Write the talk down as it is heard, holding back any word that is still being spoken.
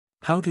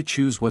How to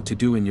choose what to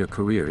do in your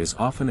career is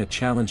often a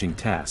challenging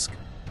task.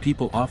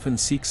 People often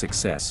seek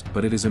success,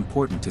 but it is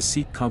important to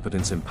seek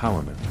competence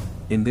empowerment.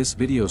 In this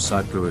video,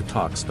 Sadhguru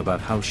talks about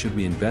how should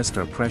we invest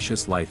our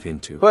precious life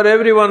into. For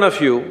every one of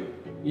you,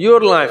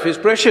 your life is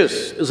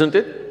precious, isn't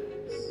it?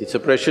 It's a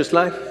precious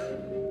life.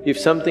 If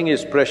something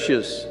is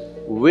precious,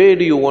 where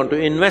do you want to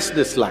invest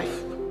this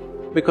life?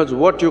 Because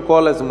what you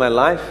call as my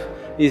life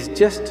is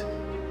just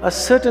a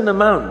certain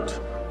amount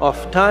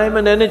of time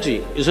and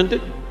energy, isn't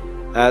it?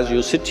 As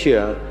you sit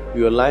here,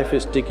 your life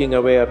is ticking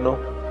away or no?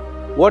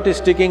 What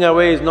is ticking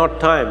away is not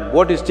time,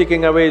 what is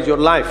ticking away is your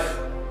life.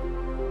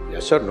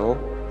 Yes or no?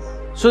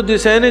 So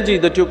this energy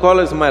that you call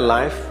as my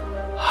life,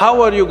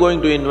 how are you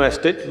going to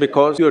invest it?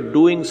 Because you're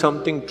doing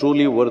something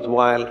truly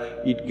worthwhile,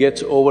 it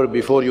gets over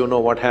before you know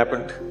what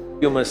happened.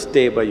 You must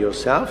stay by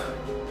yourself,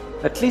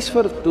 at least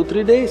for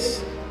 2-3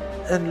 days,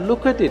 and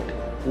look at it.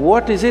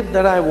 What is it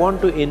that I want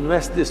to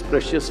invest this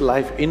precious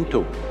life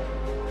into?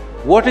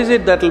 What is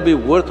it that will be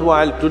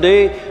worthwhile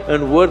today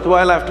and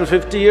worthwhile after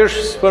 50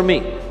 years for me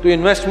to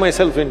invest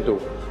myself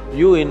into?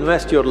 You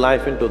invest your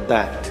life into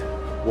that,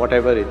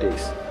 whatever it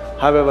is.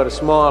 However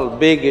small,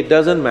 big, it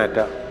doesn't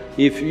matter.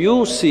 If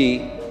you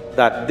see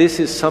that this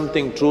is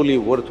something truly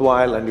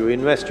worthwhile and you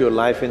invest your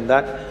life in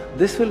that,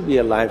 this will be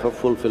a life of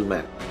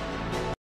fulfillment.